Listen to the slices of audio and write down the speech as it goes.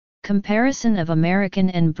Comparison of American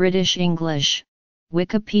and British English,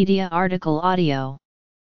 Wikipedia article audio.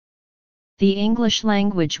 The English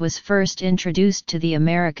language was first introduced to the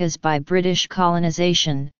Americas by British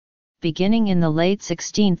colonization, beginning in the late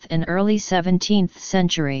 16th and early 17th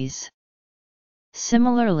centuries.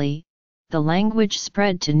 Similarly, the language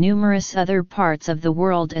spread to numerous other parts of the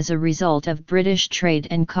world as a result of British trade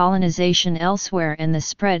and colonization elsewhere and the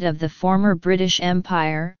spread of the former British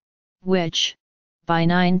Empire, which, by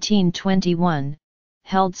 1921,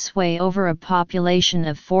 held sway over a population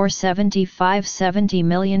of 470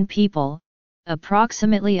 million people,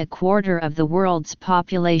 approximately a quarter of the world's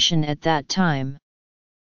population at that time.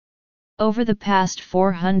 Over the past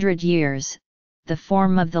 400 years, the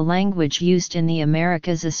form of the language used in the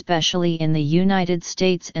Americas, especially in the United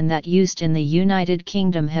States, and that used in the United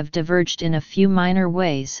Kingdom have diverged in a few minor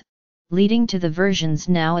ways, leading to the versions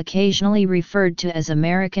now occasionally referred to as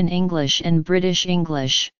American English and British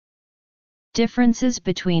English. Differences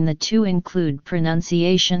between the two include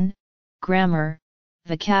pronunciation, grammar,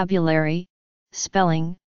 vocabulary,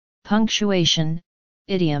 spelling, punctuation,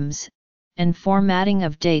 idioms, and formatting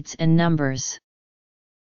of dates and numbers.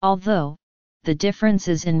 Although the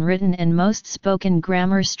differences in written and most spoken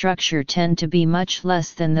grammar structure tend to be much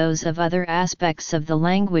less than those of other aspects of the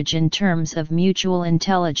language in terms of mutual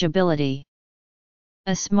intelligibility.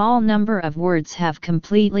 A small number of words have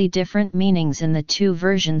completely different meanings in the two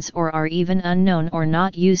versions or are even unknown or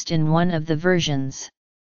not used in one of the versions.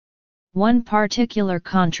 One particular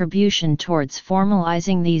contribution towards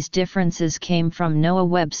formalizing these differences came from Noah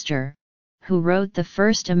Webster, who wrote the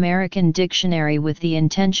first American dictionary with the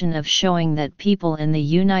intention of showing that people in the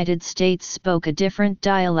United States spoke a different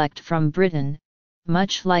dialect from Britain,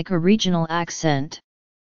 much like a regional accent.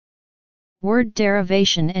 Word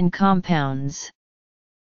derivation and compounds.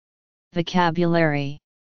 Vocabulary.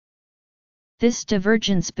 This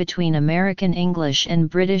divergence between American English and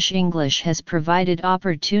British English has provided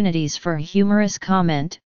opportunities for humorous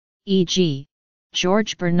comment, e.g.,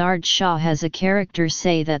 George Bernard Shaw has a character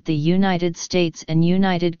say that the United States and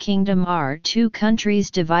United Kingdom are two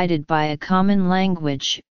countries divided by a common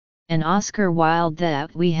language, and Oscar Wilde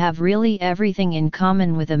that we have really everything in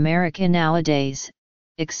common with America nowadays,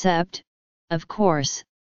 except, of course,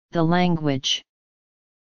 the language.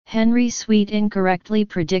 Henry Sweet incorrectly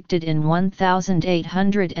predicted in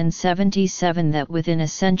 1877 that within a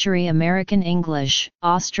century American English,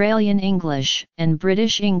 Australian English, and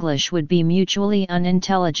British English would be mutually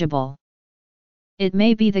unintelligible. It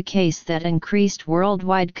may be the case that increased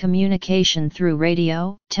worldwide communication through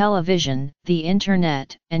radio, television, the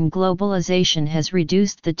Internet, and globalization has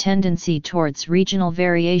reduced the tendency towards regional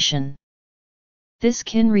variation. This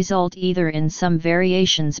can result either in some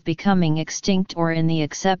variations becoming extinct or in the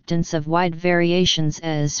acceptance of wide variations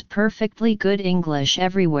as perfectly good English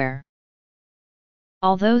everywhere.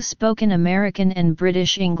 Although spoken American and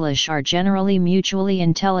British English are generally mutually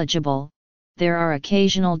intelligible, there are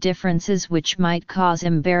occasional differences which might cause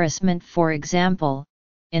embarrassment. For example,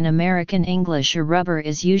 in American English a rubber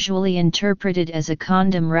is usually interpreted as a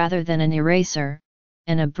condom rather than an eraser,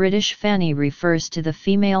 and a British fanny refers to the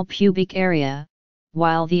female pubic area,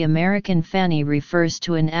 while the American fanny refers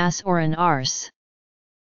to an ass or an arse.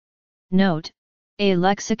 Note: a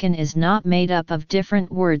lexicon is not made up of different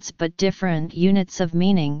words but different units of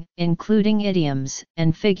meaning, including idioms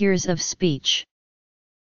and figures of speech.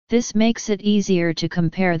 This makes it easier to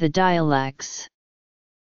compare the dialects.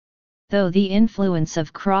 Though the influence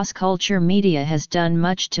of cross-culture media has done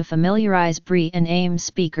much to familiarize BRI and AIM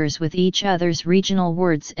speakers with each other's regional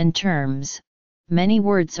words and terms, many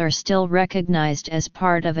words are still recognized as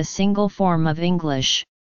part of a single form of English.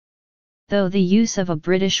 Though the use of a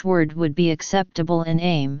British word would be acceptable in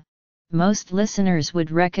AIM, most listeners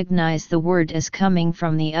would recognize the word as coming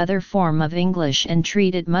from the other form of English and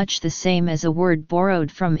treat it much the same as a word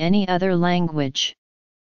borrowed from any other language.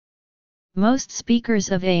 Most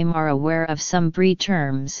speakers of AIM are aware of some BRI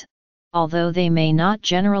terms, although they may not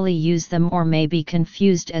generally use them or may be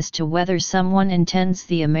confused as to whether someone intends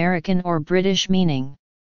the American or British meaning.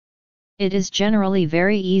 It is generally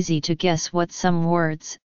very easy to guess what some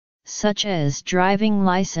words, such as driving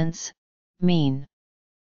license, mean.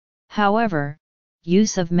 However,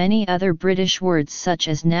 use of many other British words such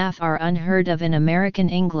as naff are unheard of in American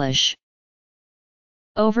English.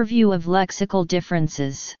 Overview of lexical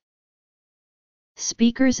differences.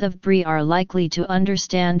 Speakers of BRI are likely to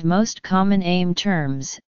understand most common AIM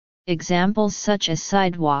terms, examples such as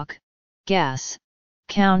sidewalk, gas,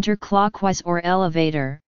 counterclockwise or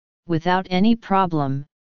elevator, without any problem,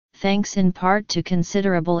 thanks in part to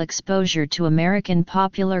considerable exposure to American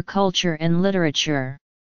popular culture and literature.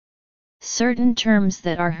 Certain terms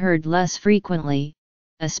that are heard less frequently,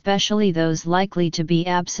 especially those likely to be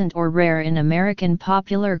absent or rare in American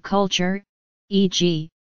popular culture, e.g.,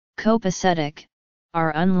 copacetic,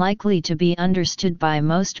 are unlikely to be understood by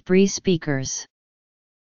most Brie speakers.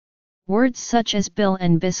 Words such as bill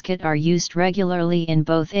and biscuit are used regularly in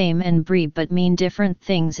both AIM and Brie but mean different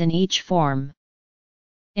things in each form.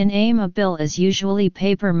 In AIM, a bill is usually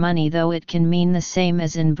paper money, though it can mean the same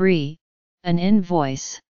as in Brie, an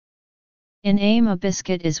invoice. In AIM, a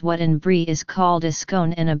biscuit is what in Brie is called a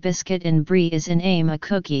scone, and a biscuit in Brie is in AIM a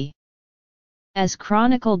cookie. As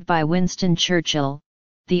chronicled by Winston Churchill,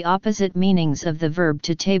 the opposite meanings of the verb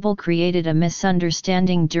to table created a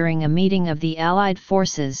misunderstanding during a meeting of the Allied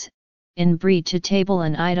forces. In Brie, to table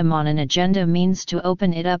an item on an agenda means to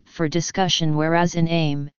open it up for discussion, whereas in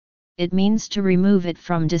AIM, it means to remove it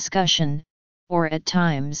from discussion, or at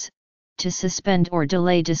times, to suspend or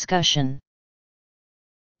delay discussion.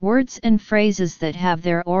 Words and phrases that have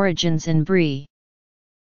their origins in Brie.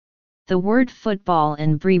 The word football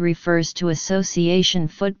in Brie refers to association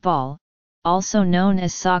football, also known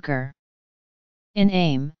as soccer. In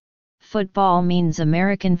AIM, football means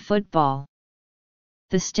American football.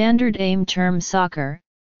 The standard AIM term soccer,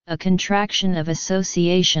 a contraction of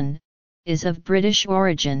association, is of British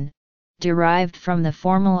origin, derived from the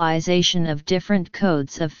formalization of different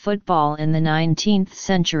codes of football in the 19th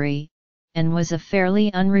century, and was a fairly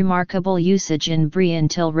unremarkable usage in Brie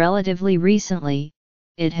until relatively recently.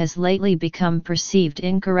 It has lately become perceived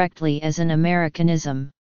incorrectly as an Americanism.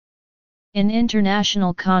 In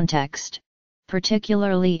international context,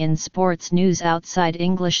 particularly in sports news outside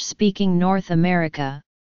English-speaking North America,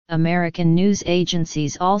 American news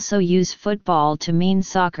agencies also use football to mean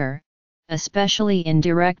soccer, especially in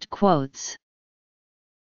direct quotes.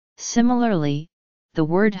 Similarly, the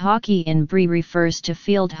word hockey in Brie refers to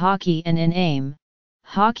field hockey, and in AIM,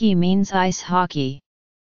 hockey means ice hockey.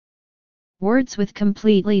 Words with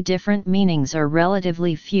completely different meanings are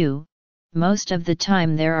relatively few. Most of the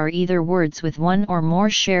time there are either words with one or more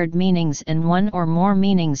shared meanings and one or more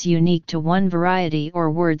meanings unique to one variety,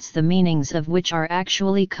 or words the meanings of which are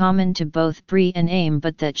actually common to both Brie and AIM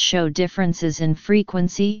but that show differences in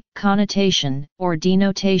frequency, connotation, or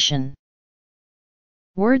denotation.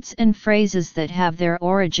 Words and phrases that have their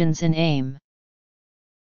origins in AIM.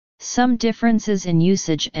 Some differences in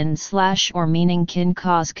usage and / or meaning can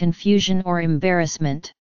cause confusion or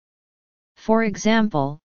embarrassment. For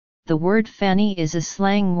example, the word fanny is a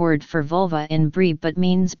slang word for vulva in Brie but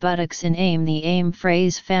means buttocks in AIM. The AIM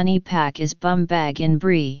phrase fanny pack is bum bag in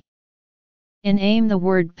Brie. In AIM the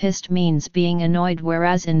word pissed means being annoyed,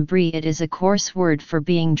 whereas in Brie it is a coarse word for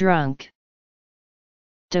being drunk.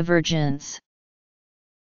 Divergence.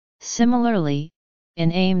 Similarly,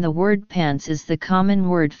 in AIM the word pants is the common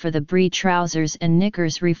word for the Brie trousers, and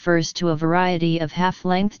knickers refers to a variety of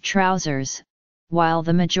half-length trousers, while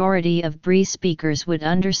the majority of Brie speakers would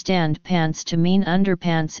understand pants to mean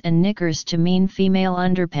underpants and knickers to mean female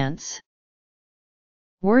underpants.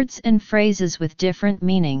 Words and phrases with different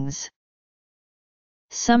meanings.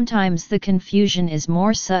 Sometimes the confusion is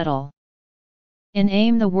more subtle. In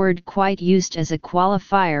AIM the word quite, used as a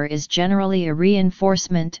qualifier, is generally a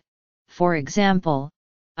reinforcement. For example,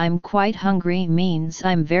 I'm quite hungry means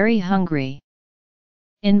I'm very hungry.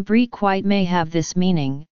 In Brie quite may have this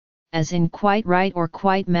meaning, as in quite right or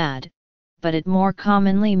quite mad, but it more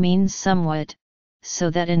commonly means somewhat, so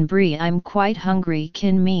that in Brie I'm quite hungry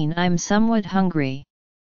can mean I'm somewhat hungry.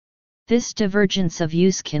 This divergence of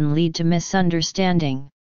use can lead to misunderstanding.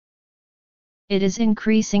 It is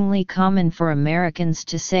increasingly common for Americans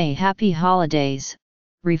to say happy holidays,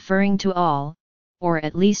 referring to all, or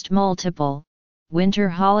at least multiple, winter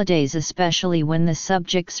holidays, especially when the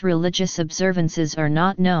subject's religious observances are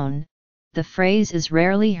not known. The phrase is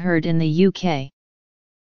rarely heard in the UK.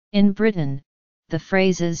 In Britain, the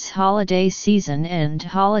phrases holiday season and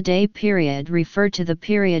holiday period refer to the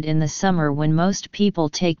period in the summer when most people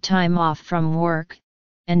take time off from work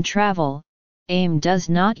and travel. AIM does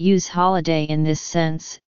not use holiday in this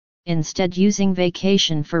sense, instead using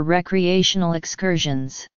vacation for recreational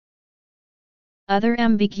excursions. Other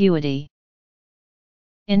ambiguity.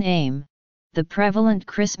 In AIM, the prevalent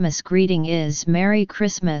Christmas greeting is Merry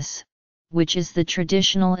Christmas, which is the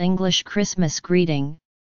traditional English Christmas greeting,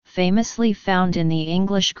 famously found in the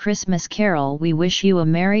English Christmas carol We Wish You a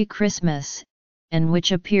Merry Christmas, and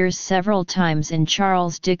which appears several times in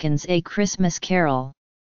Charles Dickens' A Christmas Carol.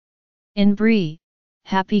 In Brie,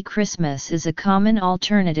 Happy Christmas is a common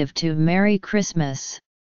alternative to Merry Christmas.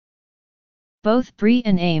 Both Brie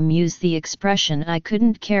and AIM use the expression I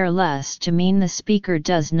couldn't care less to mean the speaker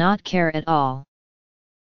does not care at all.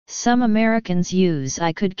 Some Americans use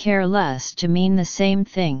 "I could care less" to mean the same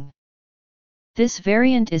thing. This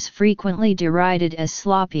variant is frequently derided as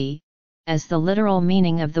sloppy, as the literal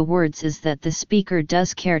meaning of the words is that the speaker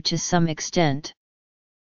does care to some extent.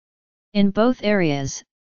 In both areas,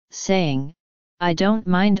 saying, "I don't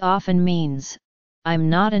mind" often means, "I'm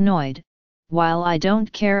not annoyed," while "I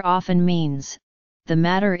don't care" often means, the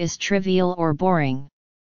matter is trivial or boring.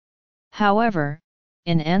 However,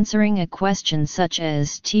 in answering a question such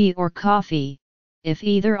as tea or coffee, if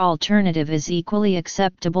either alternative is equally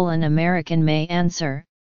acceptable, an American may answer,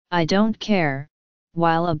 "I don't care,"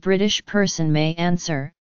 while a British person may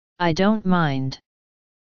answer, "I don't mind."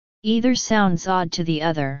 Either sounds odd to the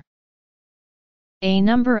other. A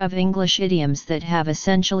number of English idioms that have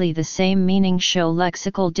essentially the same meaning show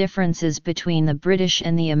lexical differences between the British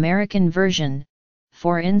and the American version.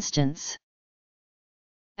 For instance,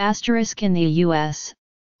 in the US,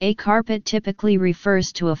 a carpet typically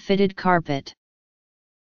refers to a fitted carpet.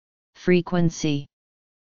 Frequency.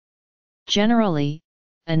 Generally,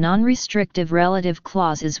 a non-restrictive relative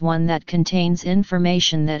clause is one that contains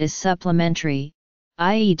information that is supplementary,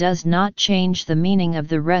 i.e. does not change the meaning of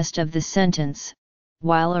the rest of the sentence,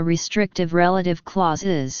 while a restrictive relative clause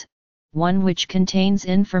is one which contains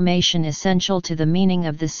information essential to the meaning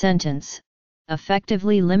of the sentence,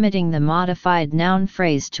 effectively limiting the modified noun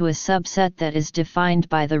phrase to a subset that is defined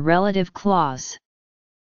by the relative clause.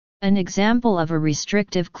 An example of a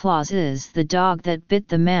restrictive clause is "the dog that bit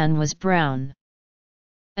the man was brown."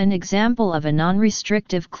 An example of a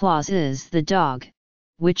non-restrictive clause is "the dog,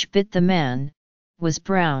 which bit the man, was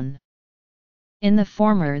brown." In the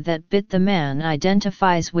former, "that bit the man"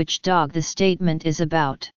 identifies which dog the statement is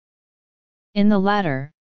about. In the latter,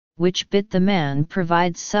 "which bit the man"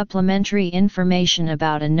 provides supplementary information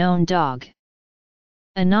about a known dog.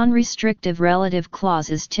 A non-restrictive relative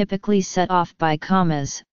clause is typically set off by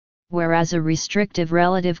commas, whereas a restrictive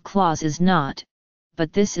relative clause is not,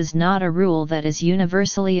 but this is not a rule that is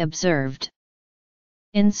universally observed.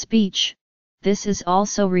 In speech, this is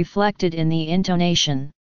also reflected in the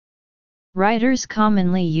intonation. Writers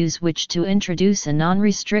commonly use "which" to introduce a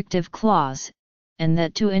non-restrictive clause, and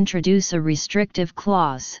 "that" to introduce a restrictive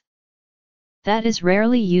clause. "That" is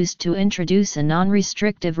rarely used to introduce a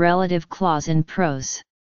non-restrictive relative clause in prose.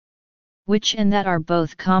 "Which" and "that" are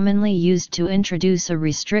both commonly used to introduce a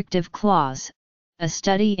restrictive clause. A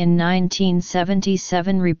study in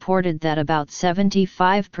 1977 reported that about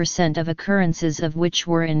 75% of occurrences of "which"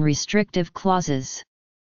 were in restrictive clauses.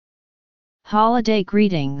 Holiday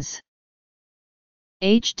greetings.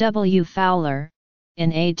 H. W. Fowler,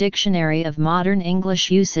 in A Dictionary of Modern English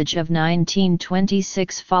Usage of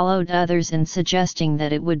 1926, followed others in suggesting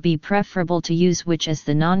that it would be preferable to use "which" as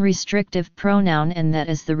the non-restrictive pronoun and "that"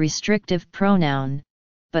 as the restrictive pronoun,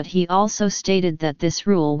 but he also stated that this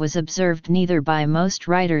rule was observed neither by most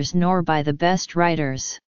writers nor by the best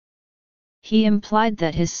writers. He implied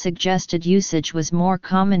that his suggested usage was more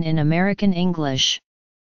common in American English.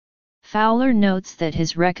 Fowler notes that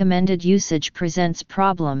his recommended usage presents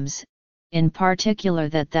problems, in particular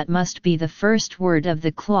that must be the first word of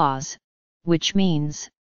the clause, which means,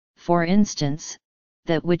 for instance,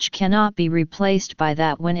 that "which" cannot be replaced by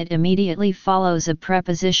 "that" when it immediately follows a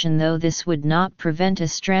preposition, though this would not prevent a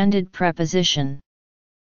stranded preposition.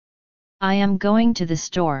 "I am going to the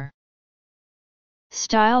store."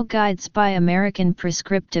 Style guides by American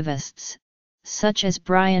prescriptivists, such as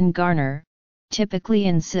Brian Garner, typically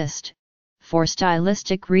insist, for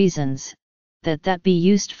stylistic reasons, that be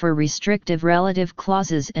used for restrictive relative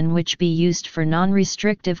clauses and "which" be used for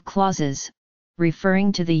non-restrictive clauses,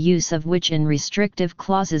 referring to the use of "which" in restrictive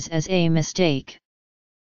clauses as a mistake.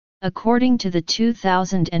 According to the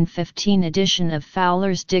 2015 edition of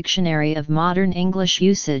Fowler's Dictionary of Modern English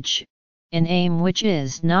Usage, an aim "which"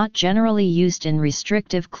 is not generally used in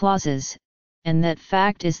restrictive clauses, and that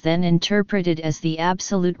fact is then interpreted as the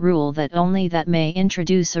absolute rule that only "that" may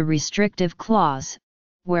introduce a restrictive clause,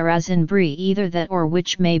 whereas in Brie either "that" or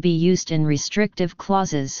 "which" may be used in restrictive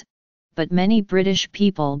clauses, but many British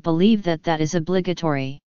people believe that is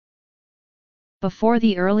obligatory. Before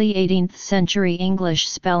the early 18th century, English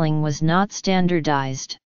spelling was not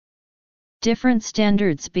standardized. Different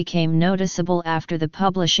standards became noticeable after the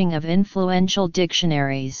publishing of influential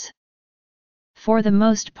dictionaries. For the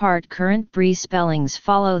most part, current Brie spellings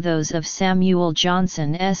follow those of Samuel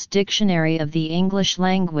Johnson's Dictionary of the English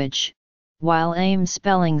Language, while AIM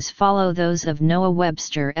spellings follow those of Noah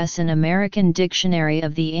Webster's An American Dictionary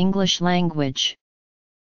of the English Language.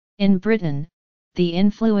 In Britain, the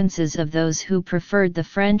influences of those who preferred the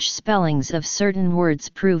French spellings of certain words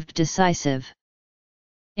proved decisive.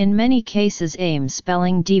 In many cases AIM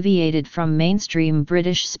spelling deviated from mainstream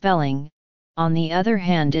British spelling, on the other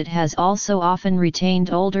hand it has also often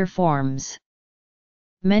retained older forms.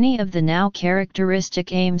 Many of the now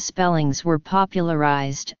characteristic AIM spellings were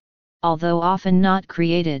popularized, although often not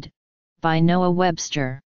created, by Noah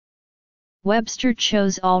Webster. Webster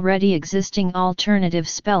chose already existing alternative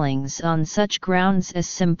spellings on such grounds as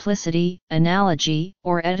simplicity, analogy,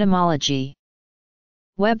 or etymology.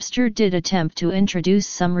 Webster did attempt to introduce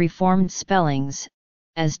some reformed spellings,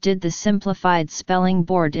 as did the Simplified Spelling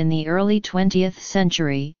Board in the early 20th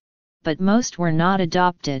century, but most were not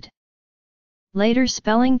adopted. Later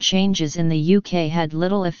spelling changes in the UK had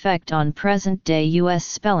little effect on present-day US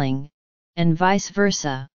spelling, and vice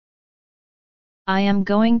versa. I am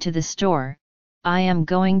going to the store, I am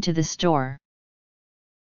going to the store.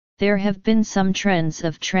 There have been some trends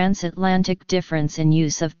of transatlantic difference in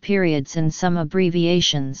use of periods and some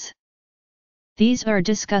abbreviations. These are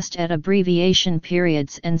discussed at abbreviation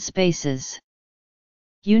periods and spaces.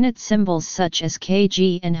 Unit symbols such as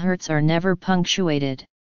kg and hertz are never punctuated.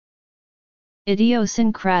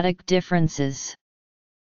 Idiosyncratic differences.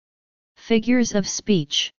 Figures of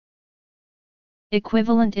speech.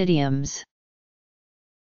 Equivalent idioms.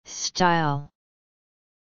 Style.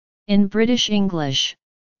 In British English,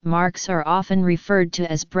 marks are often referred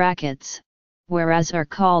to as brackets, whereas are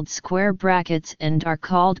called square brackets and are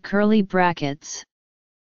called curly brackets.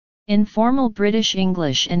 In formal British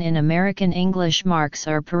English and in American English, marks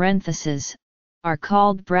are parentheses, are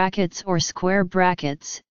called brackets or square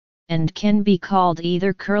brackets, and can be called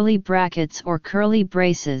either curly brackets or curly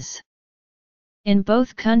braces. In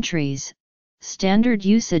both countries, standard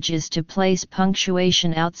usage is to place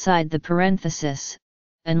punctuation outside the parenthesis,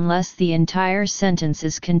 unless the entire sentence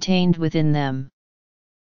is contained within them.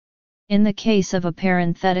 In the case of a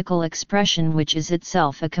parenthetical expression which is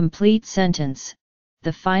itself a complete sentence,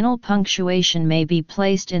 the final punctuation may be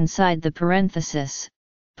placed inside the parenthesis,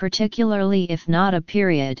 particularly if not a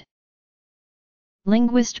period.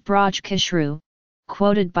 Linguist Braj Kishru,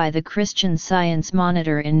 quoted by the Christian Science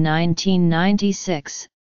Monitor in 1996,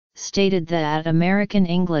 stated that American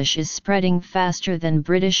English is spreading faster than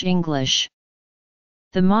British English.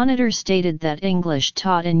 The Monitor stated that English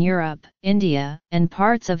taught in Europe, India, and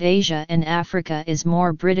parts of Asia and Africa is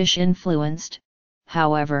more British influenced.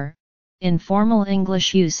 However, informal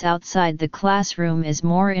English use outside the classroom is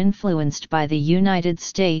more influenced by the United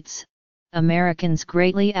States. Americans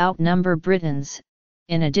greatly outnumber Britons.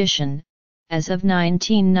 In addition, as of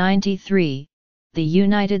 1993, the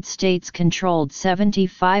United States controlled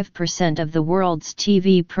 75% of the world's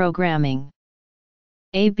TV programming.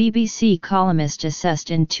 A BBC columnist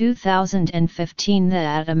assessed in 2015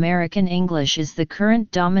 that American English is the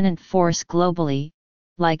current dominant force globally,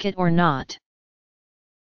 like it or not.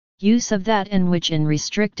 Use of that and which in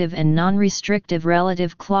restrictive and non-restrictive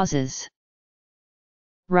relative clauses.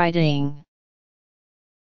 Writing.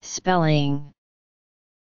 Spelling.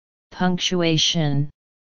 Punctuation.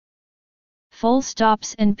 Full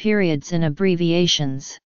stops and periods in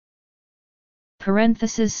abbreviations.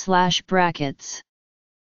 Parentheses/brackets.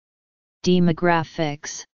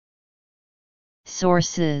 Demographics.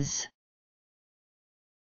 Sources.